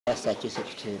ያሳቸው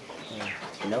ሰጥት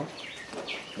ነው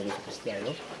ለቤተ ክርስቲያኑ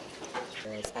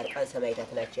ጻድቃን ሰማዕታት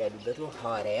ናቸው ያሉበት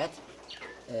ሐዋርያት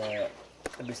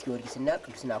ቅዱስ ጊዮርጊስና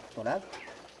ቅዱስ ናኩቶላ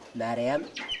ማርያም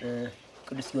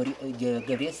ቅዱስ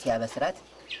ገብርኤል ሲያበስራት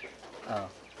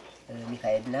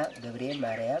ሚካኤልና ገብርኤል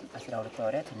ማርያም 12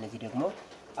 ሐዋርያት እነዚህ ደግሞ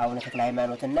አቡነ ተክለ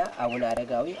ሃይማኖትና አቡነ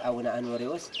አረጋዊ አቡነ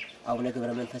አኖሬዎስ አቡነ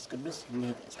ገብረ መንፈስ ቅዱስ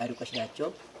እነዚህ ጻድቆች ናቸው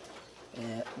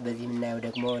በዚህ ምናየው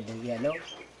ደግሞ እንደዚህ ያለው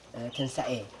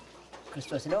ትንሳኤ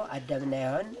ክርስቶስ ነው አዳምና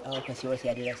ሔዋን ከሲኦል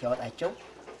ሲያወጣቸው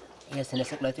የስነ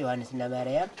ስቅለቱ ዮሐንስና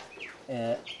ማርያም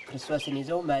ክርስቶስን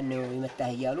ይዘው ማን ነው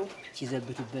የመታህ እያሉ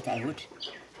ሲዘብቱበት አይሁድ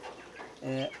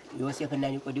ዮሴፍና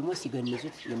ኒቆዲሞስ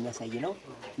ሲገንዙት የሚያሳይ ነው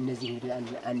እነዚህ እንግዲህ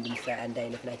አንድ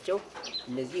አይነት ናቸው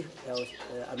እነዚህ ያው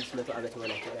 500 ዓመት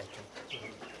ሆናቸው ናቸው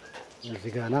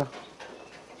እዚህ ጋና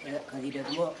ከዚህ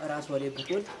ደግሞ ራስ ወደ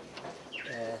ብጡል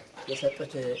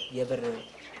የሰጡት የብር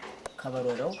ከበሮ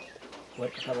ነው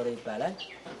ወርቅ ከበሮ ይባላል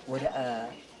ወደ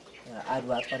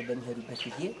አድዋ ጦር በሚሄዱበት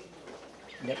ጊዜ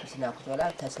ለቅዱስ ናኩቶላ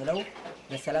ተስለው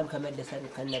በሰላም ከመለሰን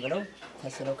ከነበለው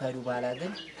ተስለው ከሄዱ በኋላ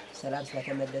ግን ሰላም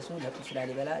ስለተመለሱ ለቅዱስ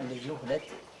ላሊበላ እንደዚሁ ሁለት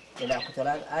ለናኩቶላ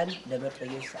አንድ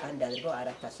ለመርጦስ አንድ አድርገው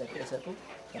አራት አሰጡ የሰጡ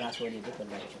ራስ ወደ ብጡል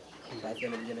ናቸው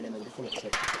ባዘመን ዘመነ መንግስት ነው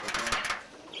ተሰጡ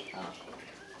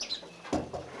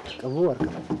ቅቡ ወርቅ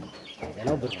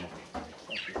ነው ብር ነው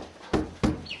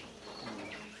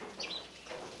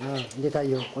እንዴት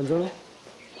አየው ቆንጆ ነው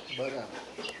በጣም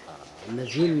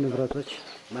እነዚህ ንብረቶች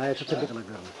ማየቱ ትልቅ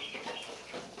ነገር ነው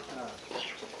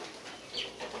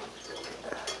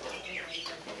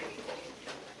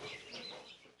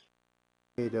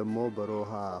ይሄ ደግሞ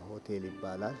በሮሃ ሆቴል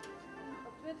ይባላል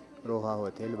ሮሃ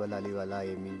ሆቴል በላሊበላ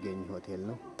የሚገኝ ሆቴል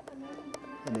ነው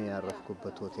እኔ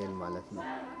ያረፍኩበት ሆቴል ማለት ነው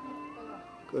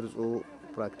ቅርጹ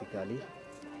ፕራክቲካሊ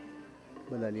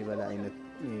በላሊበላ አይነት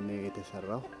ነው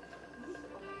የተሰራው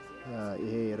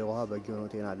ይሄ የሮሃ በጊዮን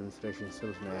ሆቴል አድሚኒስትሬሽን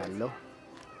ስር ነው ያለው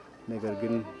ነገር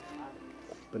ግን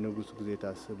በንጉስ ጊዜ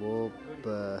ታስቦ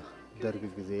በደርግ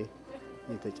ጊዜ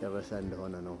የተጨረሰ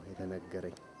እንደሆነ ነው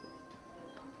የተነገረኝ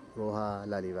ሮሃ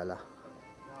ላሊበላ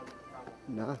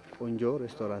እና ቆንጆ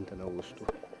ሬስቶራንት ነው ውስጡ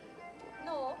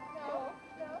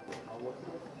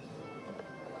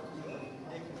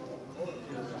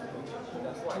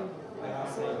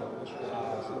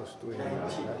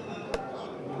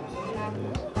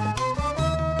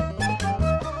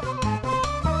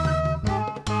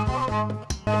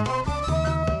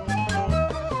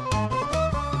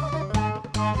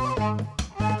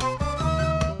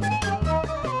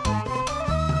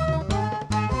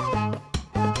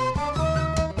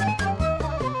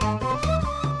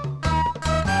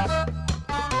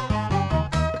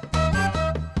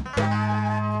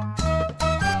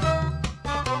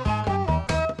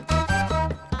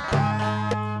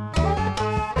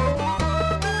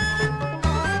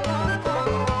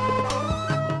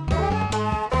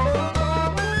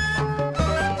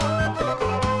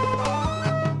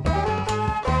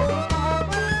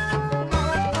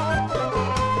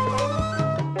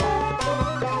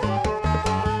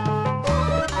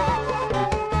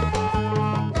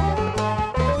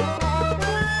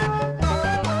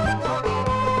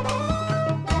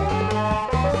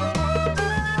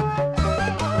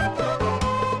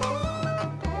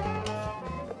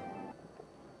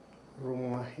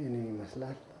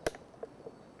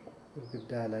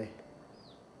ግድግዳ ላይ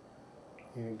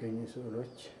የሚገኙ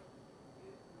ስዕሎች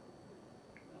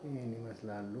ይሄን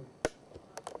ይመስላሉ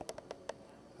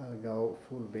አልጋው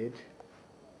ፉል ቤድ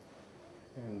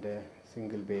እንደ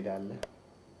ሲንግል ቤድ አለ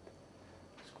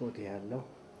ስኮት ያለው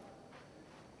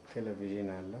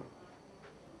ቴሌቪዥን አለው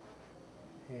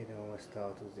ይሄ ደግሞ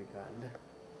መስታወቱ እዚህ ጋር አለ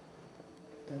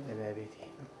ተለያየ ቤት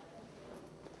ነው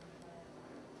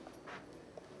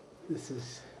this is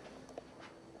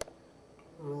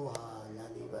Roha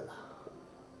Lalibela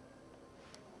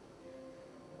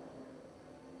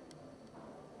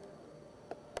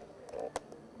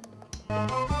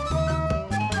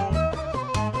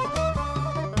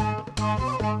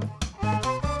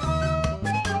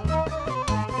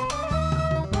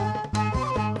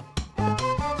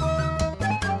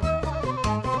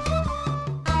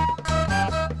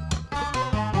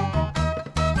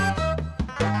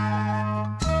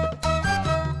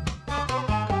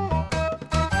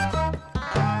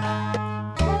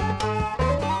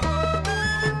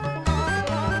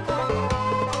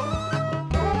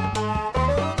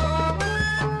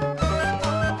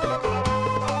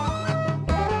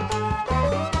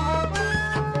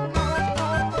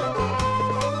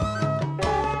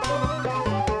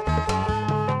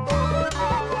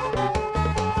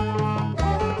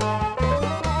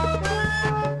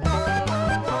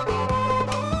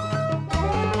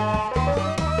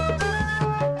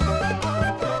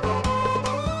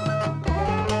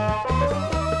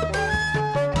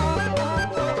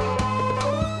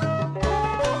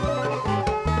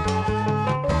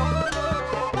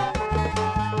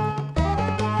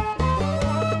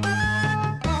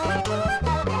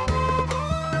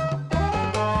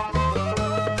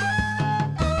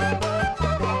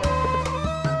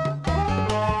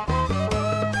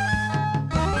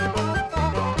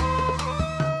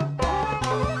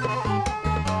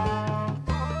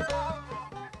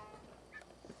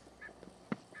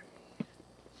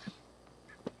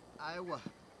አይዋ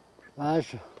እሺ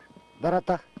በረታ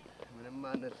ምንም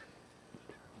አንል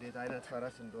እንዴት አይነት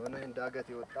ፈረስ እንደሆነ እንዳገት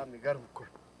የወጣ የሚገርም እኮ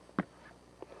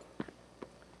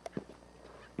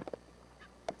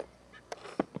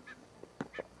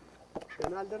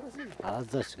ገና አልደረስንም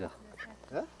አዛች ጋር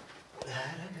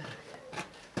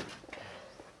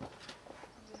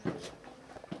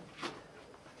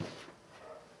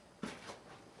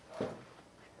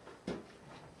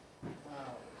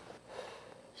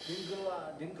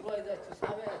ድንግሯ ይዛችሁ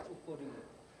ሳቢያችሁ እኮ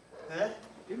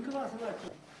ድንግሯ ስማችሁ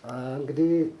እንግዲህ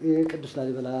የቅዱስ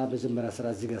ላሊበላ መጀመሪያ ስራ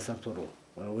እዚህ ጋር ሰርቶ ነው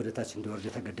ወደ ታች እንዲወርድ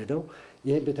የተገደደው።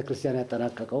 ይህን ቤተክርስቲያን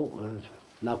ያጠናቀቀው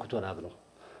ናኩቶ ላብ ነው።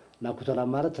 ናኩቶ ላብ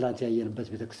ማለት ትናንት ያየንበት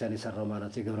ቤተክርስቲያን የሰራው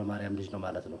ማለት የገብረ ማርያም ልጅ ነው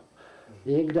ማለት ነው።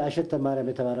 ይህ እንግዲህ ashten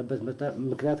ማርያም የተባለበት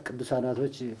ምክንያት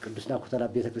ቅዱሳናቶች ቅዱስ ናኩቶ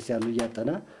ላብ ቤተክርስቲያኑ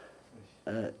እያጠና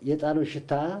የጣኑን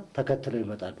ሽታ ተከትለው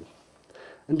ይመጣሉ።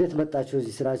 እንዴት መጣችሁ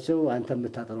እዚህ ስራቸው? አንተ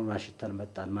የምታጠነውን ashten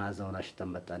መጣን፣ መዓዛውን ashten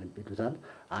መጣን ይሉታል።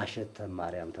 ashten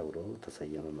ማርያም ተብሎ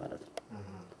ተሰየመ ማለት ነው።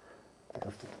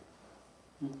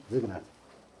 ዝግ ናት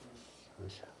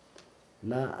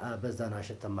እና በዛ ነው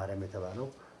ashten ማርያም የተባለው።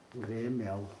 እንግዲህም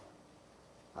ያው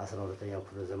 12ኛው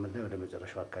ክፍለ ዘመን ላይ ወደ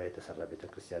መጨረሻው አካባቢ የተሰራ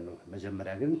ቤተክርስቲያን ነው።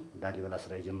 መጀመሪያ ግን ላሊበላ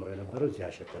ስራ የጀመረው የነበረው እዚህ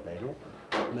ashten ላይ ነው።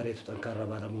 መሬቱ ጠንካራ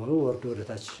ባለመሆኑ ወርዶ ወደ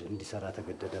ታች እንዲሰራ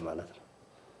ተገደደ ማለት ነው።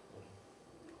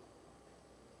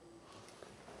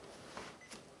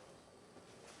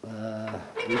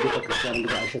 የቤተክርስቲያን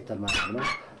እንግዲህ ashten ማለት ነው።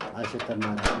 ashten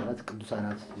ማለት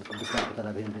ቅዱሳናት የቅዱስ ናኩቶ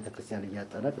ላብ ቤተክርስቲያን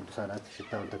እያጠነ ቅዱሳናት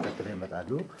ሽታውን ተከትለው ይመጣሉ።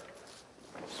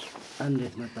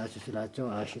 እንዴት መጣችሁ ሲላቸው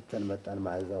ashten መጣን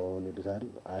መዓዛውን ይሉታል።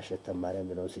 ashten ማርያም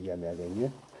የሚለውን ስያሜ ያገኘ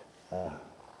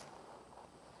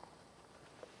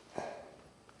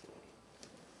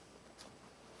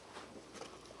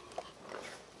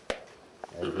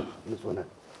ንጹህ ነን።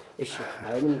 እሺ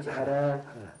አሁን ኧረ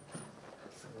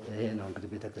ይሄ ነው እንግዲህ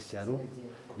ቤተክርስቲያኑ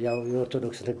ያው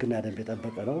የኦርቶዶክስ ሕግና ደንብ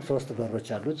የጠበቀ ነው። 3 በሮች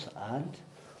አሉት። 1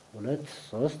 2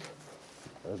 3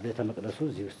 ቤተ መቅደሱ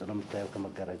እዚህ ውስጥ ነው የምታየው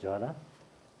ከመጋረጃ ኋላ።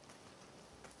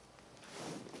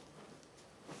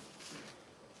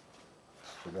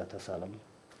 እሱ ጋር ተሳለም።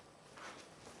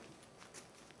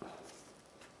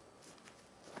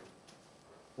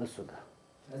 እሱ ጋር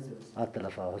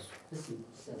አትለፋው። እሱ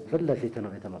ፊት ለፊት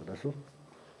ነው ቤተ መቅደሱ።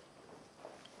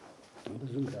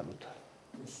 ብዙ እንግዳ መጥቷል።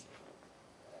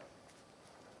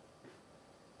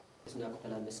 ናኩቶ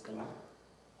ላብ መስቀል ነው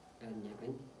ዳኛ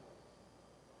ቀኝ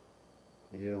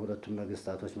የሁለቱም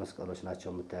ነገስታቶች መስቀሎች ናቸው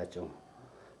የምታያቸው።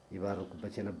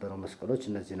 ይባርኩበት የነበረው መስቀሎች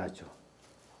እነዚህ ናቸው።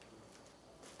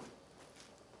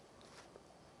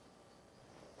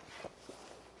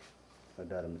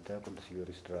 ዳር የምታየው ቅዱስ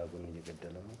ጊዮርጊስ ድራጎን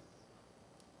እየገደለ ነው።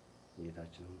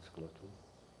 ጌታችን መስቀሎቱ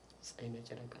ፀሐይና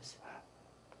ጨረቃስ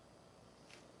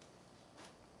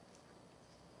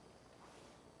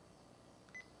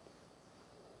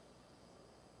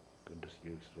ቅዱስ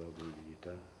ጊዮርጊስ ድራጎን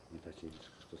ጌታችን ኢየሱስ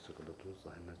ክርስቶስ ስቅለቱ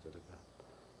ፀሐይና ጨረቃ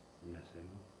የሚያሳይ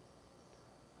ነው።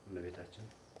 እመቤታችን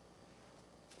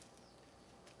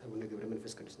አቡነ ገብረ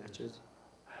መንፈስ ቅዱስ ናቸው።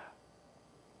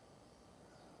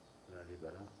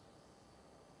 ላሊበላ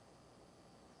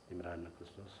ይምርሃነ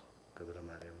ክርስቶስ ገብረ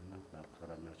ማርያም እና ናኩቶ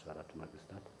ላብ ናቸው አራቱ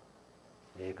ነገስታት።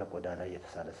 ይሄ ከቆዳ ላይ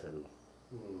የተሳለ ስዕል ነው።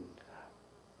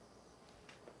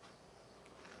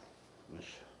 እሺ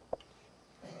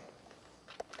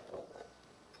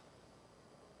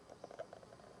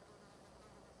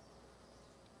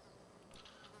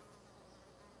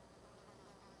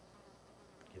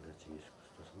ጌታችን ኢየሱስ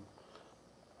ክርስቶስ ነው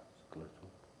ስቅለቱ።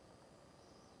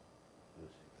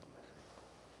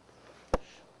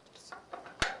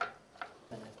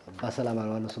 አባ ሰላማ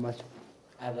ነው ዋናው ስማቸው።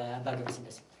 አባ ገብረ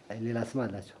ስላሴ ሌላ ስም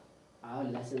አላቸው? አሁን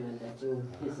ላስም አላቸው።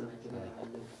 ስማቸው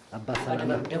ባለው አባ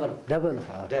ሰላማ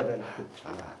ደበሉ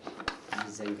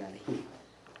ይዘንጋ ላይ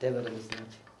ደበሉ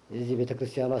ስማቸው። የዚህ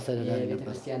ቤተክርስቲያኑ አስተዳዳሪ ነበር።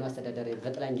 የቤተክርስቲያኑ አስተዳዳሪ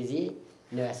በጥላን ጊዜ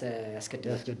ነው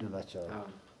ያስገደላቸው። አዎ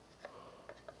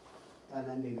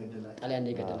ጣሊያን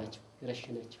ነው የገደላቸው።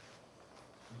 ረሽናቸው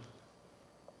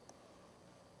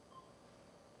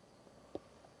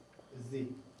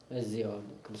እዚህ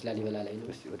ቅዱስ ላሊበላ ላይ ነው።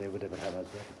 እስቲ ወደ ብርሃን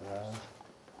አዘር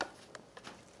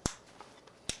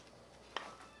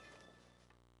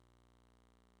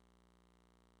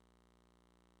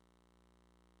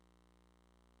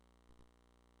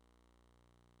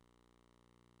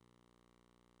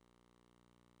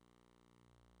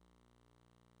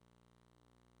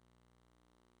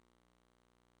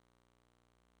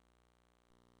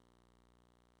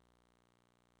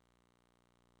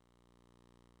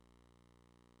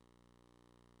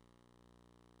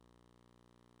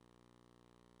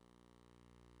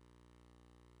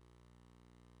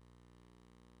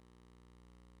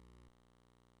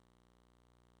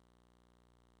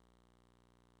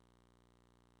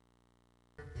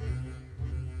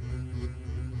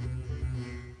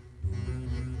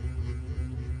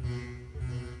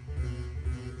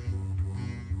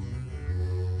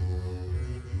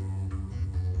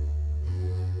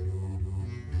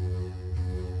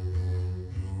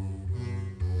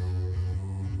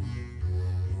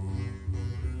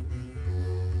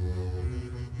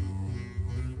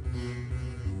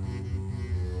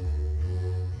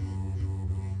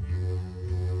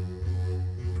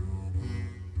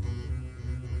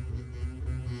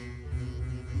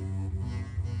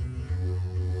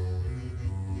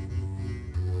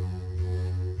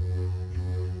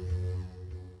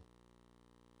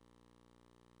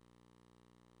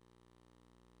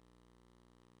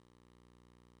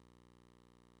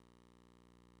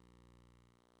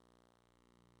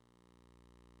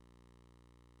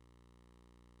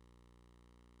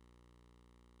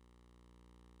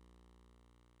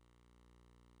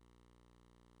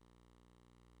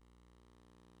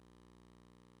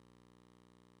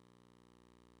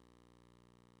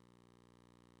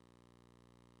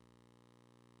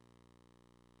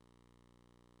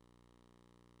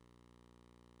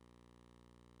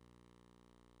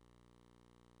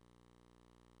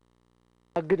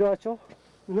አግዷቸው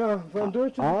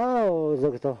ወንዶች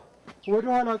ዘግተው ወደ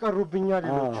ኋላ ቀሩብኛል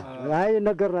ይሉት አይ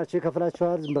ነገርናቸው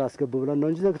ይከፍላቸዋል ዝም ብላ አስገቡ ብለን ነው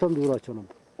እንጂ ዘግተውም ቢውሏቸው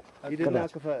ነበር ሂድና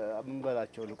ምን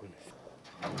በላቸው ልኩን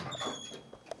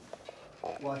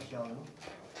ዋሻው ነው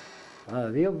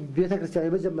ቤተክርስቲያን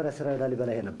የመጀመሪያ ስራ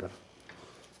ላሊበላ ይሄ ነበር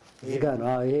እዚህ ጋር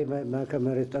ነው ይሄ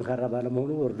ከመሬት ጠንካራ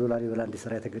ባለመሆኑ ወርዶ ላሊበላ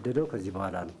እንዲሰራ የተገደደው ከዚህ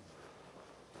በኋላ ነው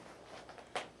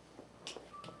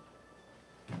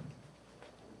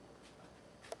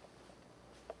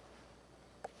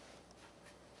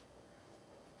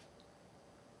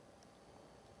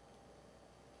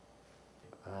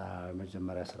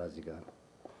መጀመሪያ ስራ እዚህ ጋር ነው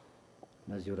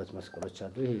እነዚህ ሁለት መስቀሎች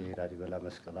አሉ ይሄ ላሊበላ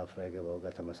መስቀል አፍራ የገባው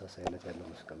ጋር ተመሳሳይነት ያለው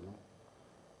መስቀል ነው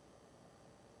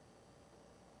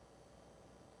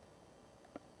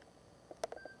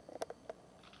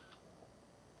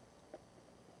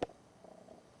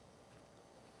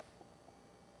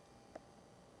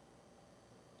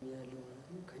ያለው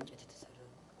ከእንጨት የተሰራ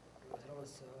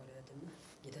ወትሮስ ሐዋርያትና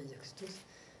ጌታ ኢየሱስ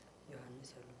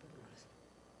ዮሐንስ ያሉበት ማለት ነው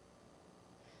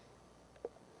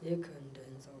ይሄ ከእንደ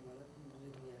ህንጻው ማለት ብዙ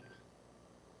እድሜ ያለው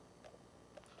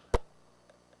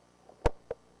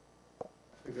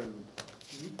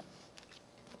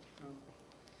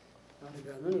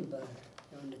አርጋኖን ይባላል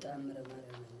ያው እንደ ተአምረ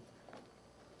ማርያም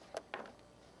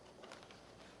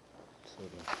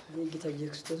ነው ጌታ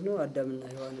ኢየሱስ ነው አዳምና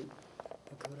ሔዋንን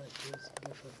በክብራቸው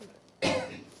ሲገፈፉ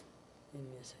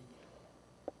የሚያሳይ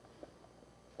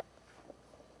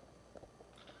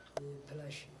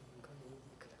ፍላሽ እንኳን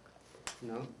ይከላከል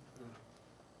ነው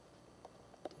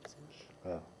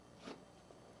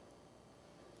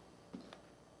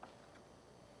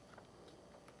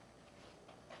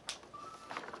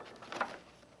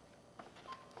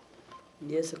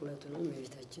የስቅለቱ ነው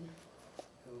እመቤታችን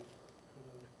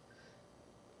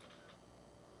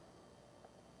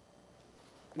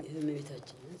ይሄ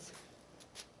እመቤታችን ናት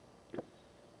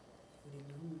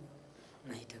ሌላውም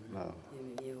ማይተም ነው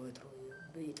የወትሮ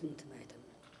በጥንት ማይተም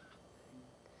ነው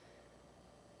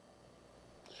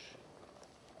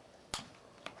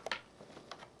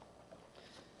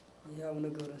አቡነ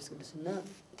ገብረ ቅዱስና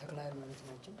ተክለ ሃይማኖት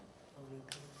ናቸው አቡነ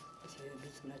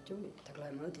ግብጽ ናቸው ተክለ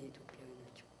ሃይማኖት የኢትዮጵያዊ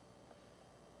ናቸው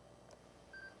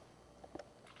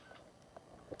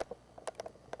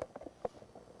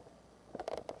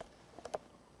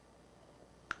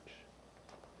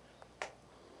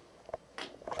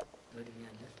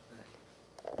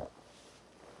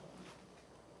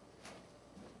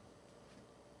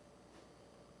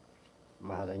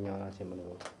መሀለኛው ናት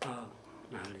የምንለው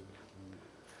መሀለኛ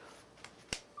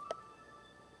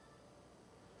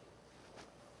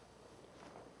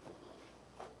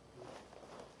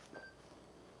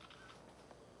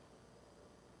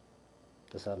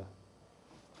ተሳለ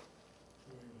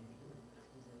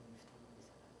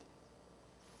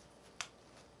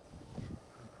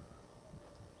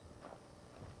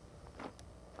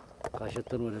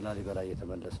ካሸተን ወደ ላሊበላ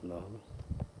እየተመለስን ነው አሁን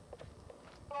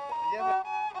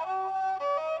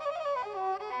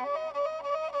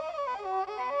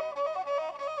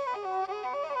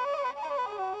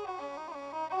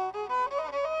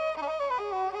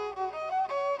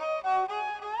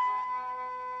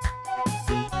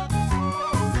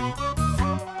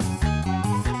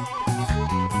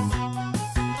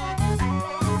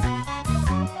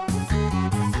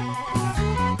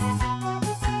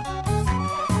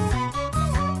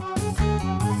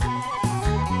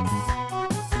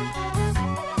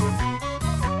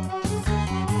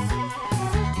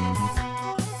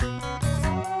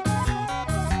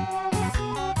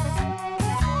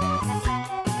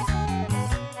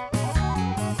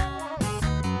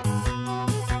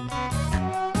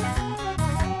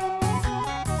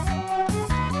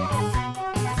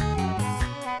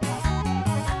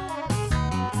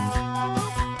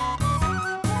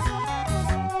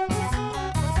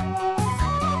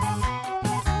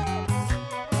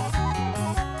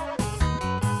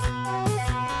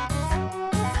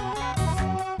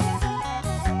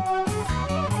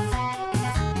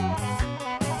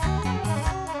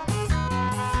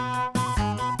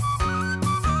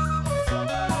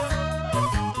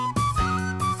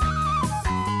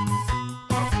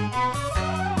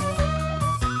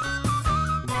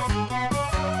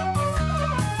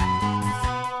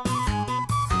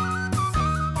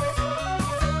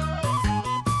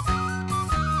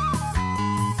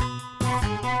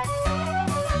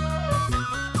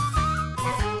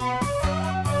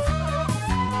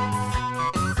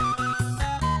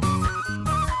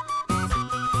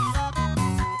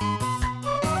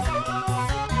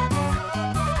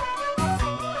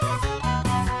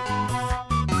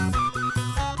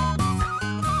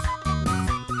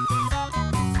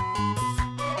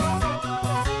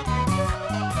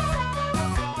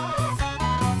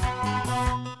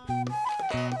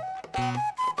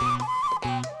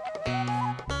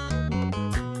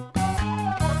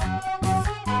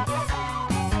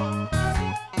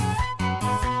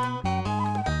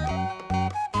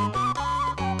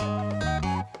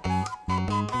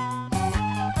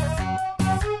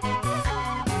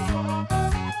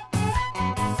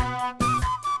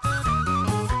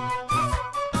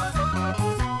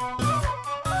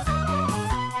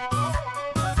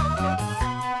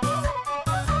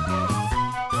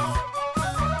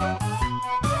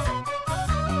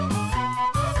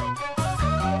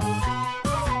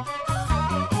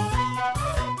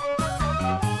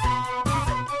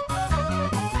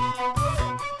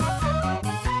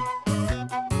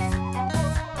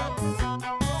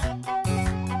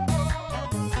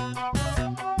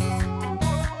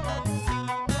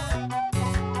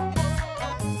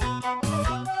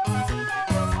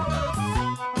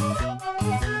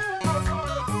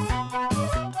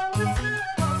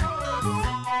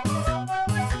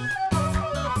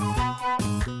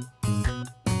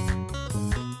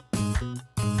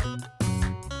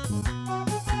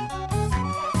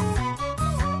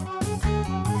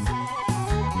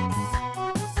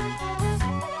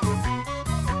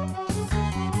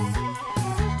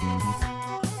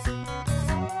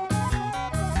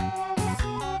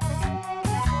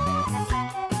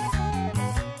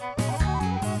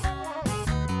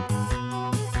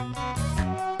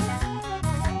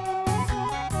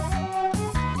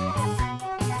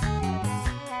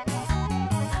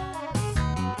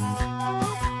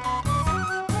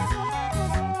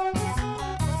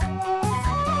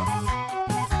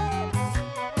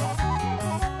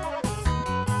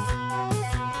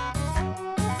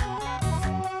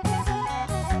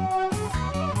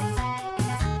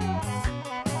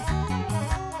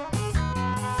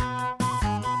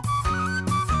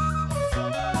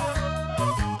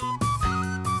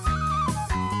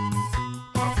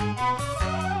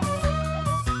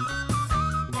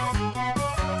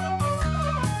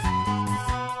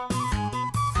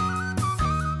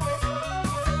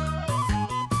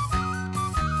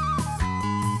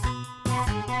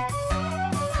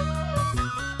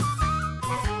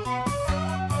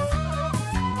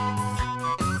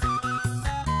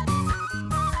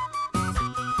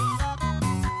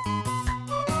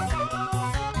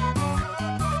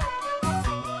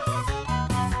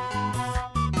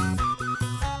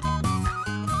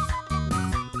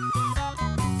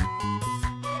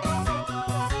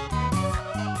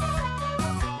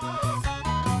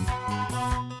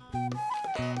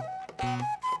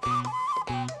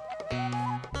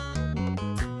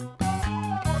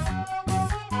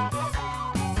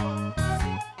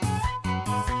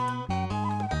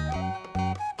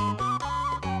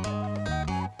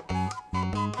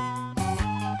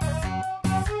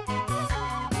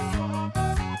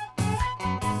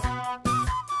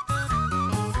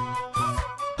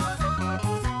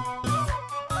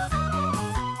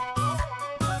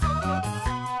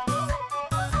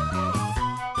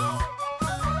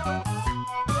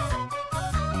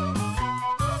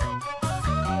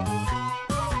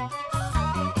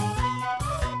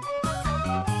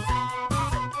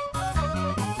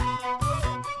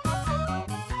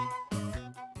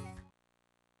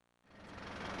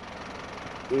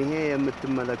ይሄ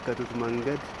የምትመለከቱት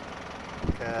መንገድ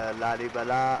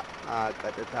ከላሊበላ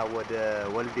ቀጥታ ወደ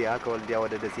ወልዲያ ከወልዲያ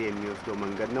ወደ ደሴ የሚወስደው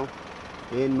መንገድ ነው።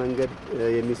 ይሄን መንገድ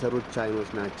የሚሰሩት ቻይኖች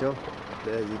ናቸው።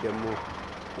 ለዚህ ደግሞ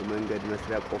መንገድ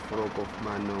መስሪያ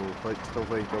ፈጭተው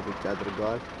ቁጭ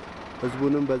አድርገዋል።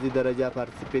 ህዝቡንም በዚህ ደረጃ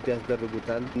ፓርቲሲፔት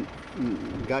ያስደርጉታል።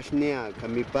 ጋሽኒያ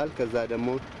ከሚባል ከዛ ደግሞ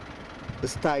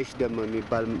ስታይሽ ደግሞ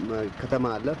የሚባል ከተማ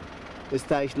አለ።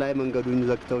 ስታይሽ ላይ መንገዱን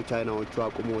ዘግተው ቻይናዎቹ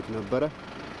አቁመውት ነበረ።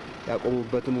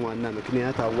 ያቆሙበትም ዋና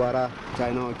ምክንያት አዋራ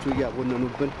ቻይናዎቹ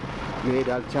ያቦነኑብን መሄድ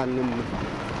አልቻልንም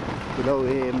ብለው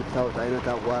ይሄ የምታዩት አይነት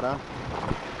አዋራ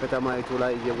ከተማይቱ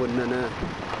ላይ እየቦነነ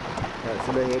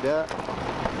ስለሄደ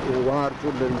ውሃ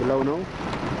አርጩልን ብለው ነው።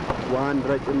 ውሃን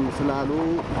ረጭም ስላሉ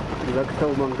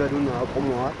ዘግተው መንገዱን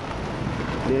አቁመዋል።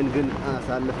 እኔን ግን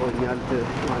አሳልፈውኛል።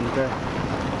 አንተ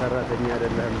ሰራተኛ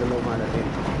አይደለህም ብለው ማለት ነው።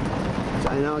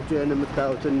 ቻይናዎቹ ይሄን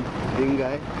የምታዩትን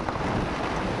ድንጋይ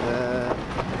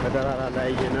ከተራራ ላይ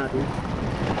እየናዱ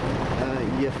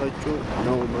እየፈጩ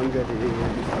ነው መንገድ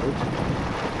የሚሰሩት።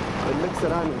 ትልቅ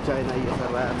ስራ ነው ቻይና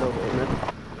እየሰራ ያለው በእውነት።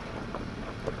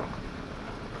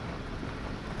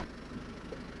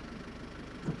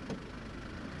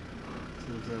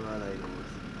 ስብሰባ ላይ ነው።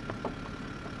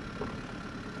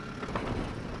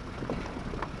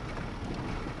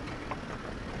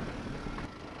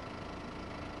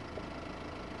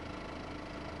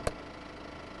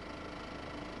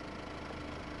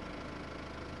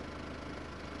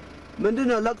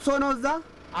 ምንድነው? ለቅሶ ነው እዛ?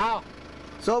 አዎ።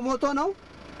 ሰው ሞቶ ነው?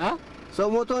 ሰው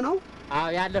ሞቶ ነው? አዎ።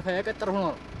 ያለፈ የቅጥር ሆኖ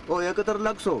ነው። የቅጥር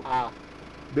ለቅሶ? አዎ።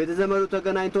 ቤተ ዘመዱ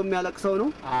ተገናኝቶ የሚያለቅሰው ነው?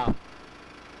 አዎ።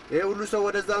 ይሄ ሁሉ ሰው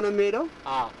ወደዛ ነው የሚሄደው?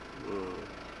 አዎ።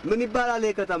 ምን ይባላል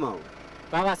ይሄ ከተማው?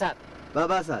 ባባሳት።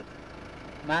 ባባሳት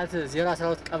ማለት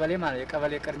 012 ቀበሌ ማለት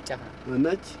የቀበሌ ቅርንጫፍ ነው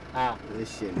ነች? አዎ።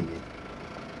 እሺ ነኝ።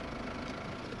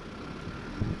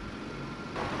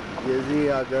 የዚህ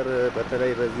ሀገር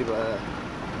በተለይ በዚህ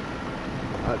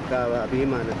አካባቢ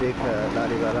ማለት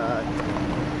ከላሊበላ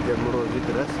ጀምሮ እዚህ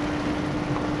ድረስ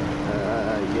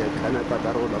የቀነ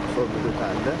ቀጠሮ ለቅሶ የሚሉት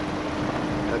አለ።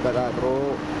 ተቀጣጥሮ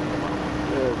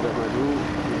ዘመዱ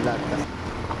ይላቀሳል።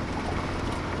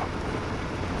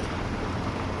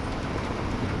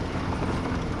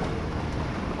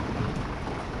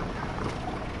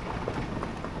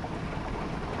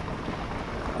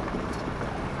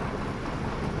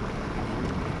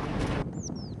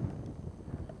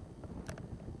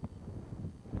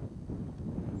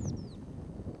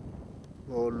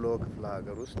 በወሎ ክፍለ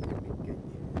ሀገር ውስጥ የሚገኝ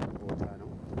ቦታ ነው።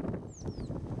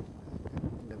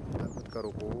 እንደምታውቁት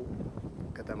ከሩቁ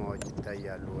ከተማዎች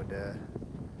ይታያሉ። ወደ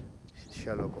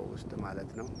ሸለቆ ውስጥ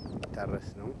ማለት ነው። ይታረስ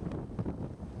ነው።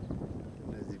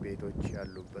 እነዚህ ቤቶች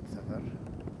ያሉበት ሰፈር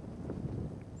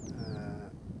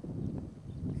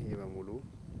ይሄ በሙሉ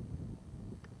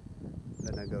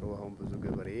ለነገሩ አሁን ብዙ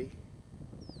ገበሬ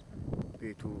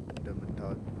ቤቱ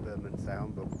እንደምታዩት በምን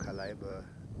ሳይሆን ከላይ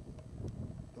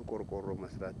በቆርቆሮ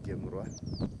መስራት ጀምሯል።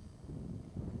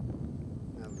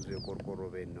 እና ብዙ የቆርቆሮ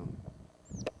ቤት ነው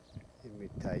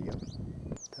የሚታየው።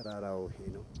 ተራራው ይሄ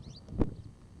ነው።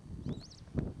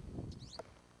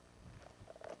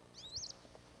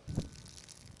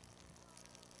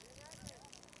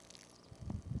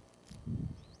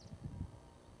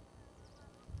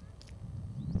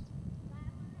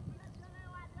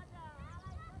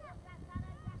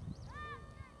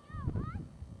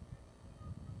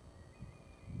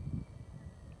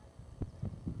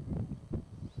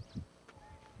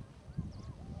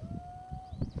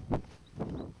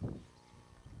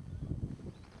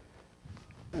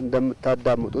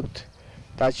 እንደምታዳምጡት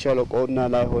ታች ሸለቆውና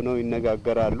ላይ ሆነው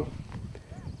ይነጋገራሉ።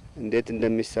 እንዴት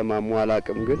እንደሚሰማሙ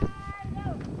አላቅም ግን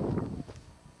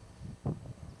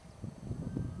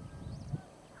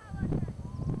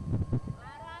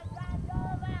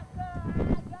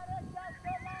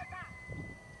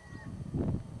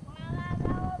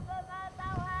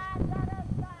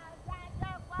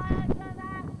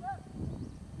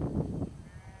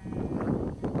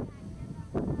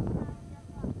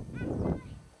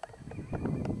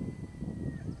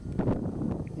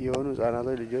የሆኑ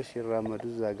ህጻናቶች ልጆች ሲራመዱ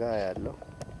ዘጋ ያለው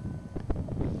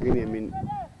ግን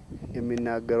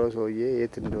የሚናገረው ሰውዬ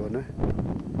የት እንደሆነ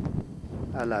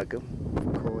አላቅም።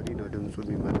 ከወዲህ ነው ድምጹ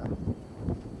የሚመጣው።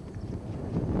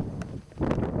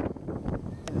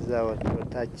 እዛ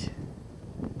ወታች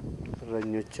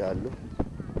እረኞች አሉ።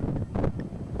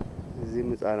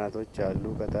 እዚህም ህጻናቶች አሉ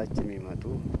ከታች የሚመጡ።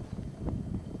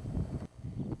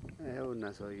 ይኸውና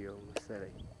ሰውዬው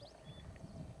መሰለኝ።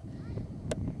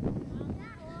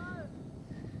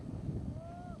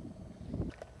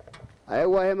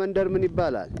 አይዋ ይሄ መንደር ምን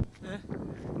ይባላል?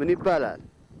 ምን ይባላል?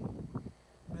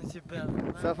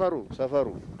 ሰፈሩ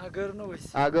አገር ነው ወይስ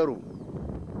አገሩ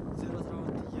 012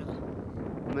 ይየላ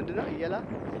ምንድነው?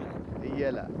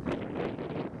 እየላ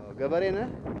ገበሬ ነህ?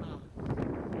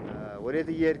 ወዴት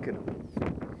እየሄድክ ነው?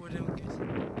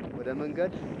 ወደ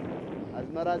መንገድ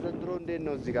አዝመራ ዘንድሮ እንዴት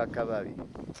ነው እዚህ ጋር አካባቢ?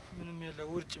 ምንም የለው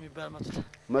ውርጭ የሚባል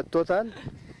መጥቶታል።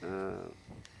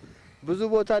 ብዙ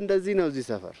ቦታ እንደዚህ ነው እዚህ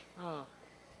ሰፈር።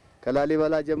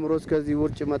 ከላሊበላ ጀምሮ እስከዚህ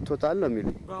ውርጭ መጥቶታል ነው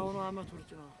የሚሉኝ። በአሁኑ አመት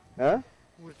ውርጭ ነው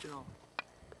ውርጭ ነው።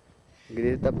 እንግዲህ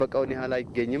የተጠበቀውን ያህል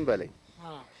አይገኝም በለኝ።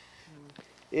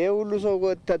 ይሄ ሁሉ ሰው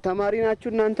ተማሪ ናችሁ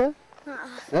እናንተ?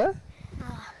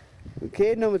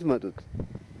 ከየት ነው የምትመጡት?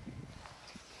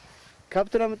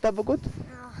 ከብት ነው የምትጠብቁት?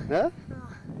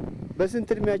 በስንት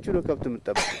እድሜያችሁ ነው ከብት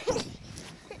የምትጠብቁት?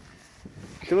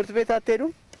 ትምህርት ቤት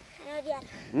አትሄዱም?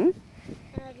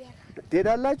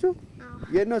 ትሄዳላችሁ?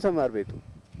 የት ነው ተማር ቤቱ?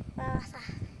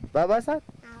 ባባሳ።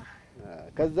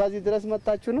 ከዛ እዚህ ድረስ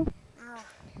መጣችሁ ነው?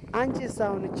 አንቺስ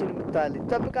አሁን እቺን የምታልኝ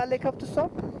ትጠብቃለች ከብት እሷ?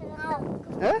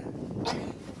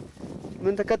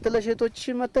 ምን ተከትለሽ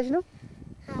እህቶችሽን መተሽ ነው?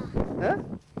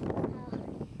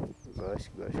 ጎሽ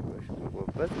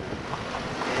ጎበዝ።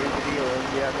 ይሄ እንግዲህ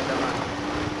የወልዲያ ከተማ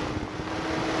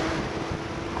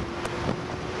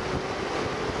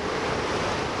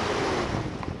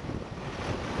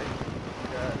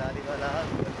ላሊበላ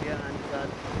ወልዲያ አንድ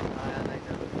ሰዓት 20 ላይ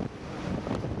ደረሱ።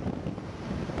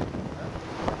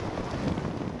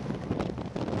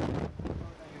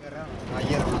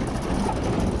 አየር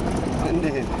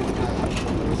እንዴት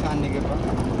ሩሳን ይገባ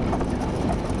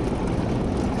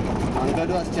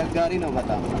መንገዱ አስቸጋሪ ነው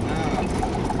በጣም።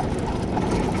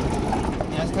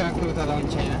 ያስተካክሉታል። አሁን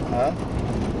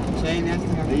ቻይና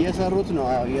እየሰሩት ነው።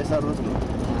 አዎ እየሰሩት ነው።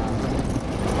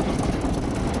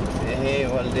 ይሄ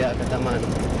ወልዲያ ከተማ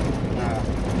ነው።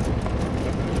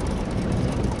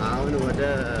 አሁን ወደ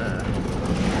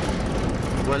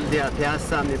ወልዲያ ፒያሳ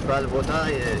የሚባል ቦታ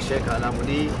የሼክ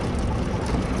አላሙዲ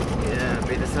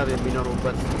የቤተሰብ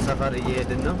የሚኖሩበት ሰፈር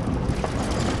እየሄድን ነው።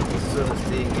 እሱን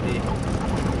እስቲ እንግዲህ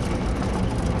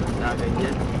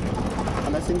እናገኘን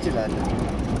ማለት እንችላለን።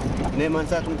 እኔ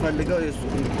ማንሳት የምፈልገው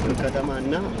የእሱን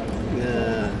ከተማና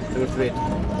ትምህርት ቤት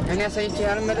እኔ አሳይቼ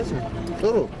ያልመለስ ነው።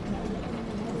 ጥሩ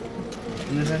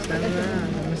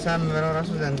ምሳም በለው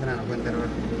ራሱ ዘንትና ነው ጎንደር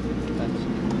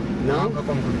ነው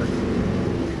ከቆምኩበት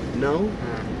ነው።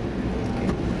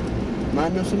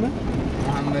 ማን ነው ስምህ?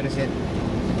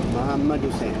 መሐመድ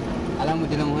ሁሴን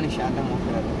አላሙዲ ለመሆን ኢንሻአላህ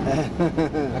ሞክራለሁ።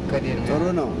 አካዴሚ ጥሩ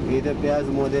ነው። የኢትዮጵያ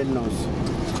ሕዝብ ሞዴል ነው እሱ።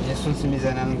 የእሱን ስም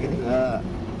ይዘናል እንግዲህ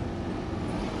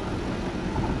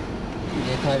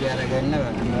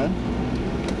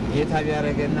ጌታ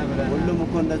ቢያደርገና ብለን ሁሉም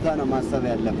እኮ እንደዛ ነው ማሰብ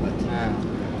ያለበት።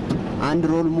 አንድ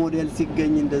ሮል ሞዴል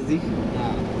ሲገኝ እንደዚህ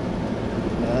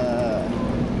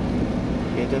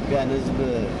የኢትዮጵያን ሕዝብ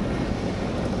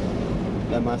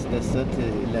ለማስደሰት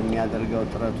ለሚያደርገው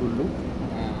ጥረት ሁሉ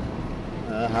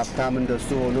ሀብታም እንደሱ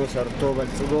ሆኖ ሰርቶ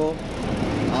በልጽጎ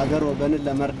አገር ወገንን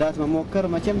ለመርዳት መሞከር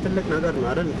መቼም ትልቅ ነገር ነው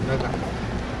አይደል?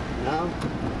 እና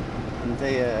አንተ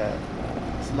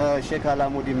ስለ ሼክ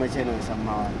አላሙዲ መቼ ነው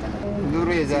የሰማኸው አንተ? ኑሮ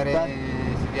የዛሬ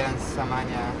ቢያንስ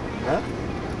 80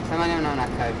 ምናምን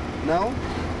አካባቢ ነው።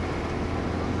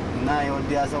 እና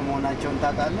የወልዲያ ሰው መሆናቸውን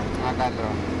ታውቃለህ?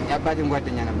 አውቃለሁ። የአባቴን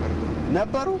ጓደኛ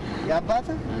ነበሩ።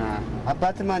 የአባትህ?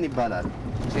 አባትህ ማን ይባላል?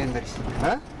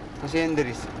 ሁሴን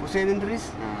እንድሪስ።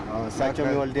 እሳቸው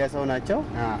የወልዲያ ሰው ናቸው።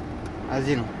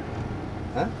 እዚህ ነው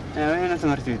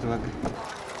ትምህርት ቤቱ። በቃ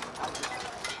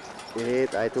ይሄ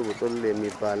ጣይቱ ቡጡል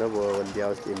የሚባለው በወልዲያ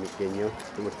ውስጥ የሚገኘው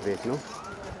ትምህርት ቤት ነው።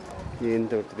 ይህን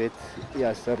ትምህርት ቤት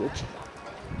ያሰሩት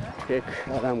ሼክ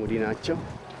አላሙዲ ናቸው።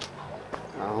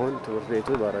 አሁን ትምህርት ቤቱ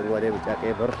በአረንጓዴ ቢጫ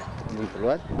ቀይ በር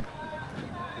ብሏል።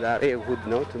 ዛሬ እሑድ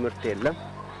ነው፣ ትምህርት የለም።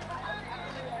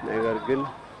 ነገር ግን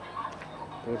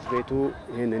ትምህርት ቤቱ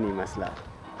ይህንን ይመስላል።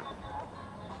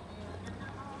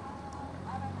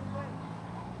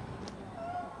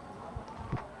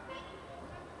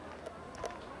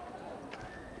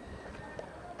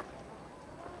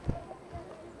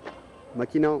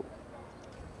 መኪናው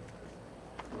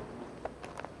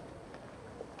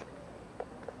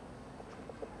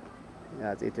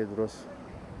የአፄ ቴዎድሮስ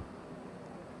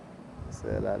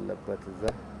ስዕል አለበት እዛ።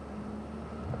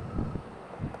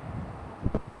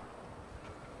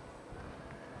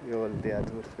 የወልዲያ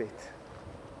ትምህርት ቤት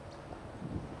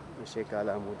በሼክ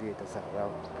አላሙዲ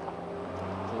የተሰራው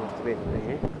ትምህርት ቤት ነው። ይሄ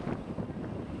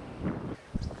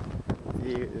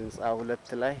ህንፃ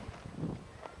 2 ላይ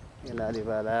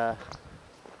የላሊበላ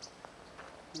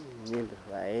የሚል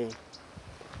ራዕይ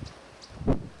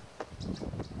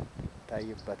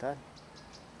ይታይበታል።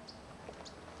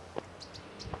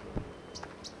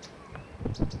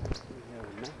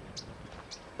 ይኸውና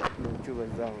ሎቹ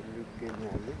በዛው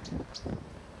ይገኛሉ።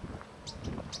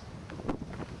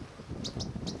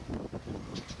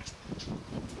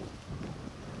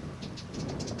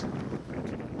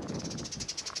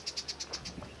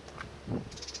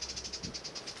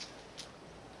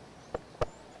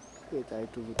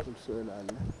 የጣይቱ ብጡል ስዕል አለ።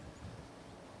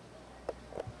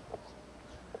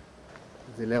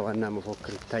 እዚህ ላይ ዋና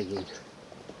መፎክር ይታየኛል።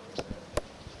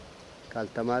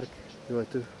 ካልተማርክ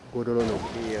ህይወትህ ጎደሎ ነው።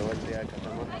 የወልዲያ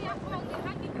ከተማ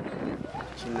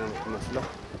እቺ ነው የምትመስለው።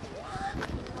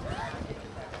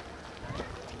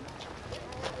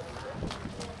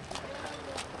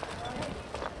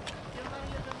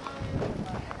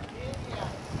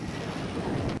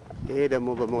 ይሄ ደግሞ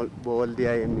በወልዲያ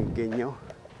የሚገኘው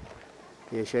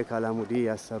የሼክ አላሙዲ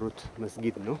ያሰሩት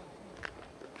መስጊድ ነው።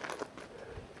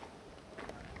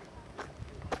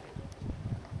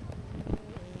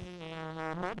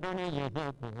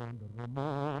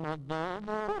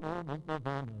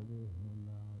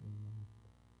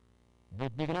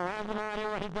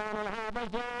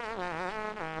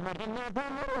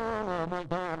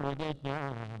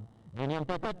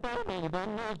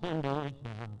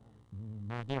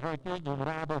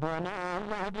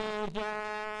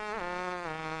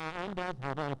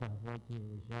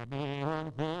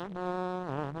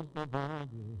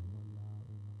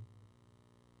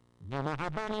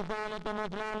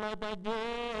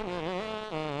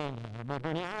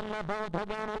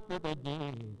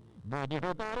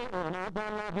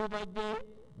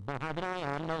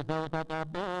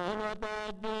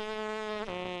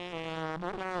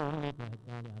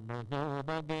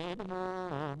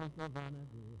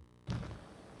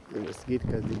 መስጊድ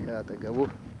ከዚህ ከአጠገቡ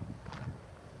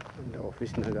እንደ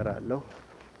ኦፊስ ነገር አለው።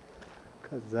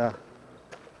 ከዛ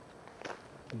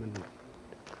ምን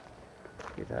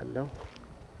ይላለው?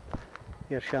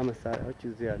 የእርሻ መሳሪያዎች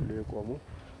እዚህ ያሉ የቆሙ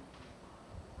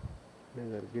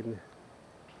ነገር ግን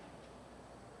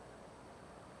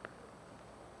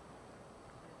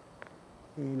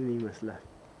ይህንን ይመስላል።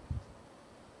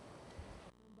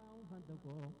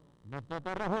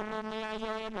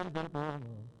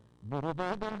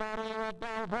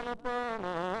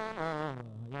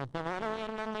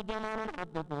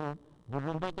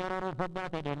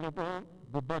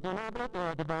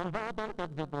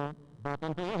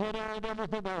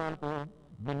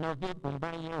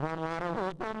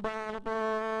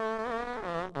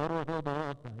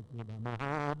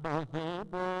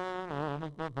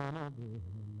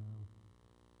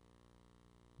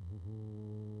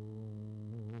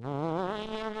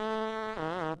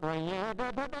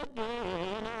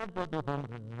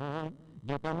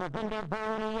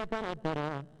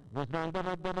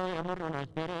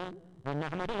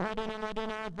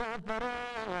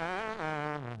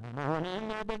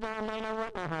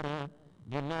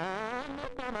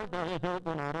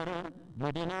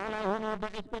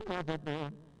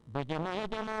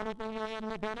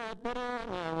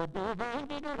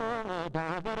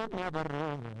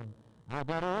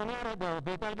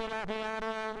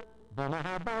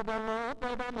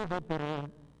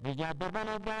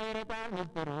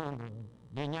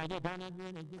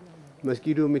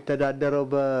 መስጊዱ የሚተዳደረው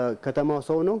በከተማው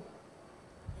ሰው ነው።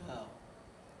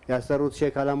 ያሰሩት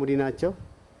ሼክ አላሙዲ ናቸው።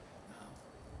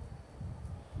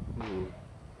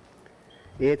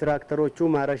 ይሄ ትራክተሮቹ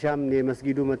ማረሻም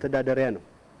የመስጊዱ መተዳደሪያ ነው።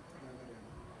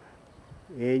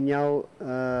 ይሄኛው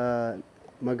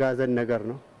መጋዘን ነገር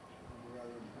ነው።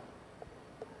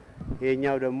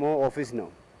 ይሄኛው ደግሞ ኦፊስ ነው።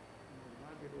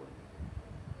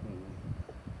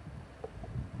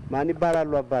 ማን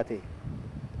ይባላሉ አባቴ?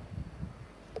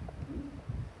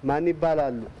 ማን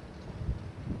ይባላሉ?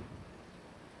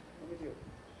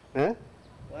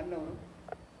 ዋናው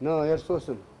ነው የእርሶ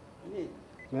ስም?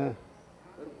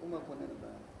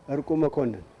 እርቁ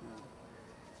መኮንን።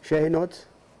 ሼህ ኖት?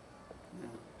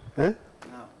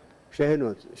 ሼህ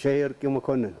ኖት? ሼህ እርቁ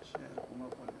መኮንን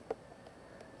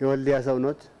የወልዲያ ሰው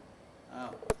ኖት?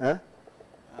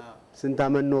 ስንት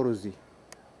አመት ኖሩ እዚህ?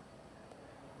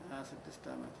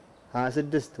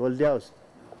 26 ወልዲያ ውስጥ።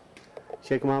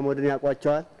 ሼክ መሐመድን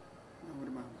ያውቋቸዋል?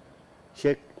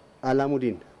 ሼክ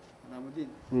አላሙዲን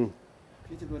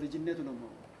ፊት በልጅነቱ ነው።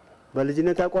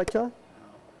 በልጅነት ያውቋቸዋል?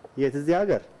 የት? እዚህ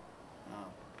ሀገር?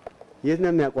 የት ነው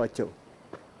የሚያውቋቸው?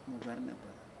 ሙጋድ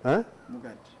ነበር።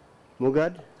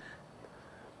 ሙጋድ።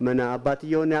 ምን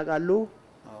አባትየውን ያውቃሉ?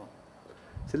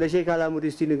 ስለ ሼክ አላሙዲ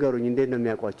እስቲ ንገሩኝ። እንዴት ነው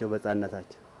የሚያውቋቸው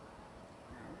በሕፃንነታቸው?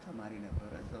 ተማሪ ነበር።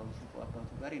 እዛው ሱቁ አባቱ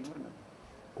ጋር ይኖር ነበር።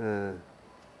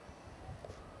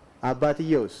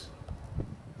 አባትየውስ?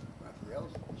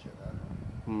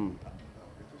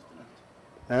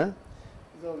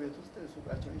 እዛው ቤት ውስጥ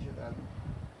ሱቃቸውን ይሸጣሉ።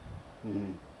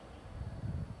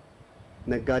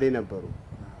 ነጋዴ ነበሩ።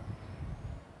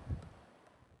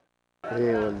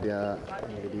 ይሄ ወልዲያ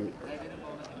እንግዲህ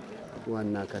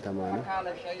ዋና ከተማ ነው።